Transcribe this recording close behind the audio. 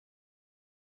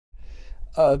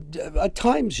At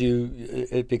times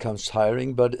it becomes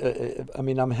tiring, but I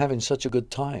mean, I'm having such a good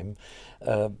time.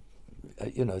 Uh,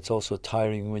 it's also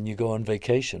tiring when you go on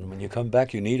vacation. When you come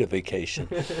back, you need a vacation.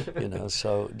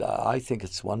 So I think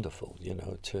it's wonderful.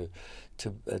 To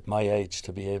at my age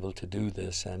to be able to do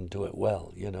this and do it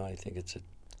well. I think it's a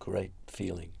great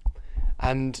feeling.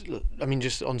 And I mean,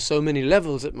 just on so many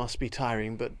levels, it must be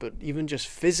tiring. But even just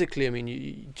physically, I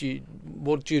mean,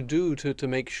 what do you do to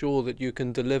make sure that you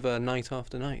can deliver night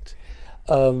after night?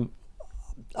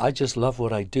 I just love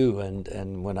what I do,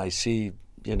 and when I see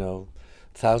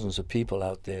thousands of people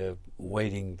out there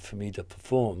waiting for me to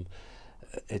perform,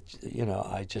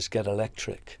 I just get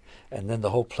electric, and then the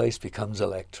whole place becomes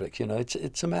electric.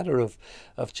 It's a matter of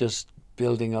just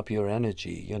building up your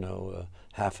energy.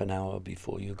 Half an hour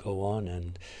before you go on,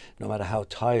 and no matter how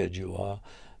tired you are,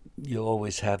 you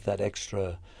always have that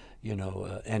extra,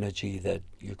 energy that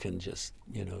you can just,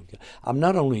 I'm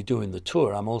not only doing the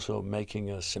tour, I'm also making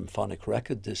a symphonic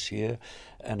record this year,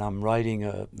 and I'm writing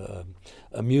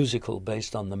a musical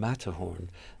based on the Matterhorn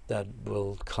that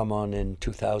will come on in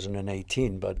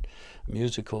 2018, but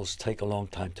musicals take a long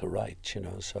time to write,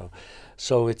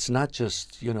 so it's not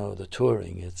just, the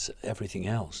touring, it's everything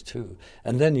else too.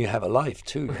 And then you have a life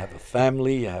too, you have a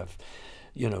family, you have,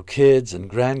 kids and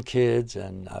grandkids,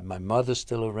 and my mother's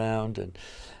still around,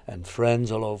 and friends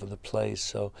all over the place.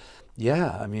 So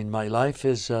yeah, I mean, my life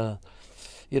is,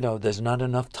 there's not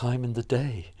enough time in the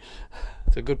day.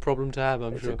 It's a good problem to have,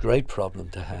 I'm sure. It's a great problem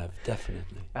to have,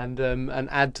 definitely. And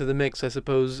add to the mix, I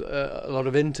suppose, a lot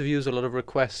of interviews, a lot of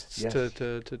requests. Yes.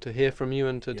 to hear from you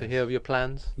and to hear of your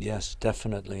plans. Yes,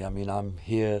 definitely. I mean, I'm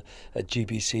here at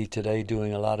GBC today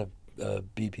doing a lot of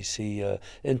BBC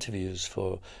interviews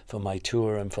for my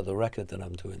tour and for the record that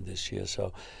I'm doing this year.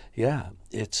 So yeah,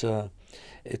 it's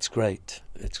great.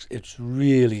 It's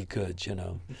really good,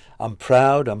 I'm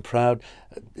proud.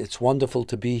 It's wonderful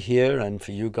to be here and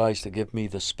for you guys to give me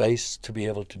the space to be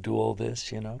able to do all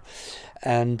this,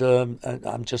 And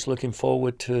I'm just looking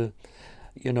forward to,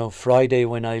 Friday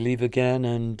when I leave again,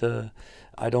 and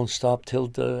I don't stop till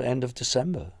the end of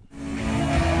December.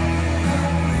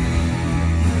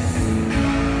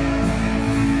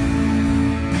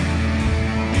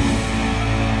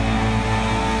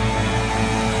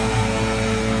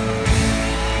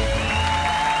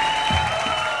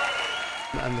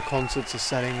 And the concerts are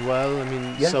selling well. I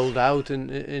mean, yes. Sold out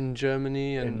in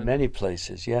Germany and in many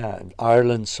places. Yeah,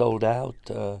 Ireland sold out.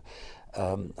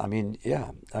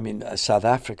 South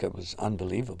Africa was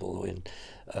unbelievable.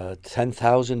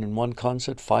 10,000 in one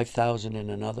concert, 5,000 in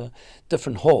another,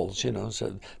 different halls,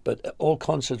 So, but all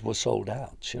concerts were sold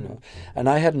out, Mm-hmm. And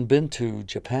I hadn't been to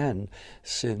Japan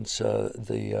since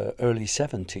the early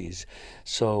 '70s,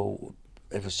 so.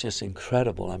 It was just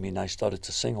incredible. I mean, I started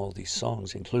to sing all these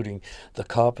songs, including The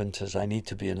Carpenters' I Need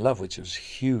to Be in Love, which was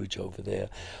huge over there,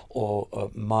 or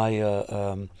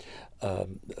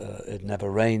It Never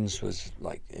Rains was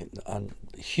like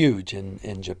huge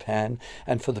in Japan,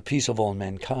 and For the Peace of All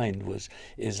Mankind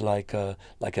is like an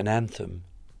anthem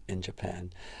in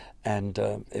Japan. And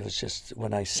it was just,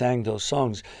 when I sang those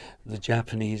songs, the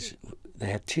Japanese, they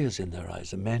had tears in their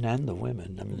eyes, the men and the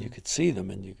women. I mean, you could see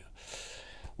them and you go,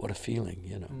 what a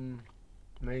feeling,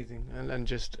 Amazing. And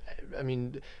just, I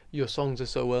mean, your songs are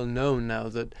so well known now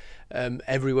that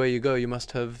everywhere you go, you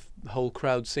must have whole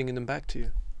crowds singing them back to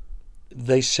you.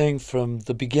 They sing from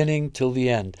the beginning till the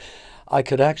end. I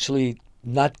could actually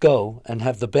not go and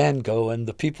have the band go and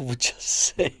the people would just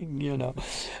sing,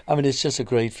 I mean, it's just a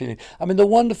great feeling. I mean, the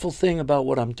wonderful thing about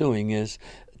what I'm doing is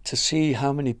to see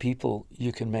how many people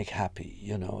you can make happy,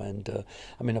 and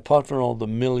I mean, apart from all the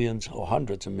millions or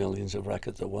hundreds of millions of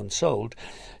records that one sold,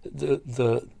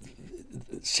 the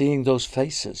seeing those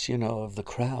faces, of the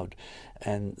crowd,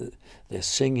 and they're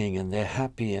singing and they're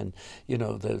happy, and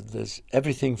there's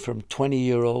everything from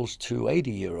 20-year-olds to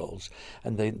 80-year-olds,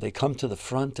 and they come to the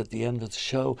front at the end of the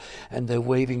show and they're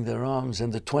waving their arms,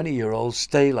 and the 20-year-olds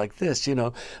stay like this,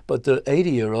 but the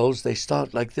 80-year-olds, they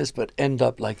start like this but end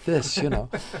up like this,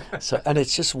 So, and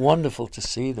it's just wonderful to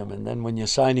see them. And then when you're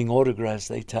signing autographs,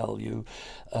 they tell you,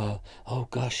 oh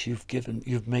gosh,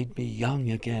 you've made me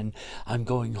young again, I'm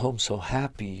going home so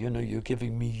happy, you're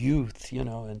giving me youth,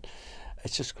 and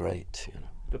it's just great,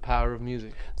 The power of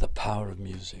music. The power of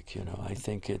music, I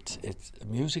think it's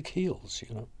music heals,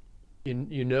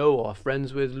 You are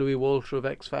friends with Louis Walsh of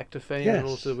X Factor fame, yes. And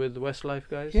also with the Westlife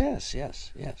guys? Yes,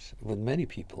 with many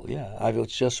people, yeah. I was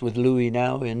just with Louis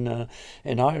now in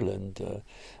Ireland,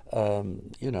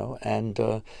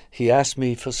 and he asked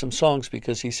me for some songs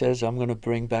because he says, I'm going to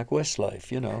bring back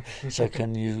Westlife, so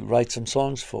can you write some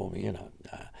songs for me,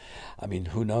 I mean,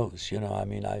 who knows, I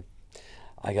mean,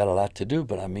 I got a lot to do,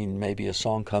 but I mean, maybe a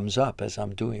song comes up as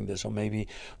I'm doing this, or maybe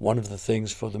one of the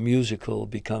things for the musical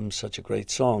becomes such a great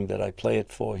song that I play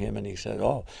it for him and he said,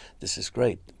 oh, this is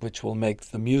great, which will make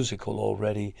the musical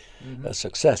already a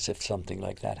success if something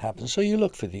like that happens. So you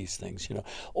look for these things, you know,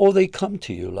 or they come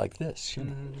to you like this, you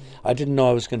know. I didn't know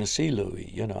I was going to see Louis,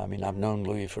 you know. I mean, I've known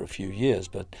Louis for a few years,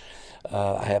 but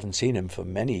I haven't seen him for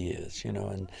many years, you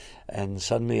know, and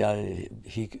suddenly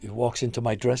he walks into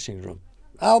my dressing room.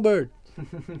 Albert,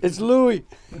 it's Louis.